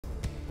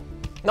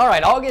All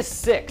right,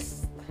 August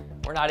 6th.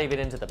 We're not even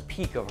into the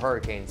peak of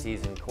hurricane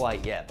season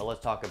quite yet, but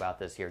let's talk about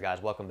this here, guys.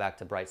 Welcome back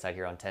to Brightside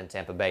here on 10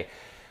 Tampa Bay.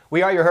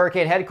 We are your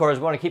hurricane headquarters.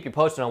 We want to keep you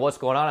posted on what's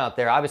going on out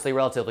there. Obviously,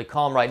 relatively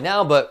calm right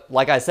now, but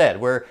like I said,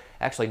 we're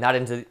actually not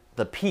into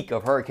the peak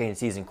of hurricane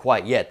season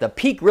quite yet. The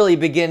peak really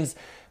begins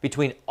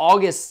between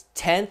August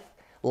 10th,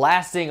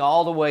 lasting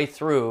all the way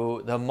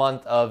through the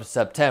month of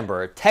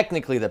September.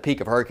 Technically, the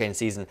peak of hurricane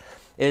season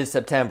is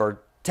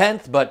September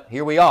 10th, but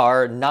here we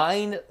are,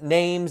 9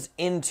 names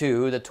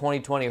into the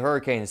 2020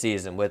 hurricane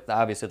season, with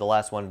obviously the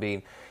last one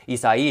being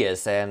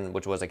Isaias,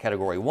 which was a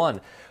Category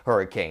 1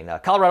 hurricane.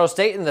 Colorado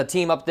State and the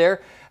team up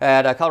there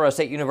at Colorado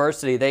State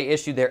University, they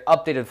issued their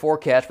updated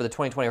forecast for the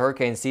 2020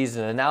 hurricane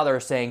season, and now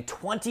they're saying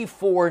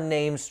 24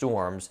 named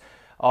storms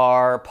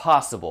are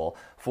possible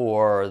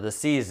for the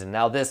season.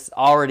 Now, this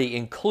already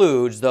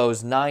includes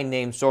those 9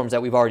 named storms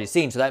that we've already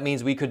seen, so that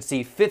means we could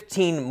see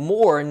 15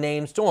 more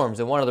named storms,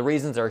 and one of the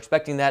reasons they're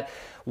expecting that,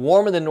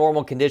 warmer than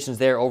normal conditions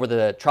there over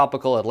the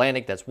tropical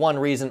Atlantic. That's one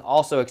reason.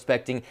 Also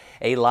expecting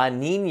a La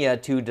Nina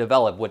to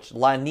develop, which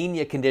La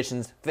Nina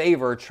conditions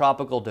favor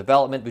tropical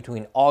development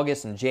between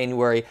August and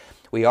January.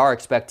 We are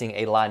expecting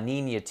a La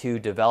Nina to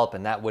develop,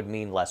 and that would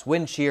mean less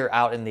wind shear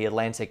out in the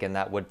Atlantic, and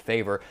that would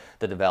favor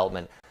the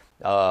development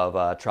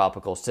of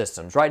tropical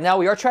systems. Right now,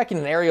 we are tracking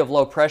an area of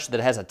low pressure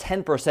that has a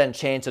 10%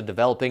 chance of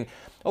developing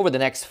over the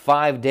next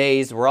 5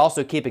 days. We're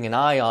also keeping an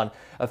eye on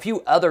a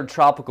few other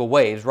tropical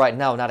waves. Right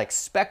now, not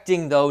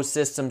expecting those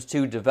systems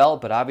to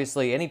develop, but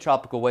obviously any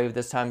tropical wave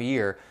this time of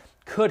year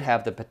could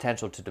have the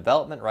potential to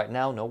development. Right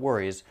now, no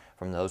worries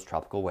from those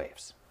tropical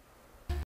waves.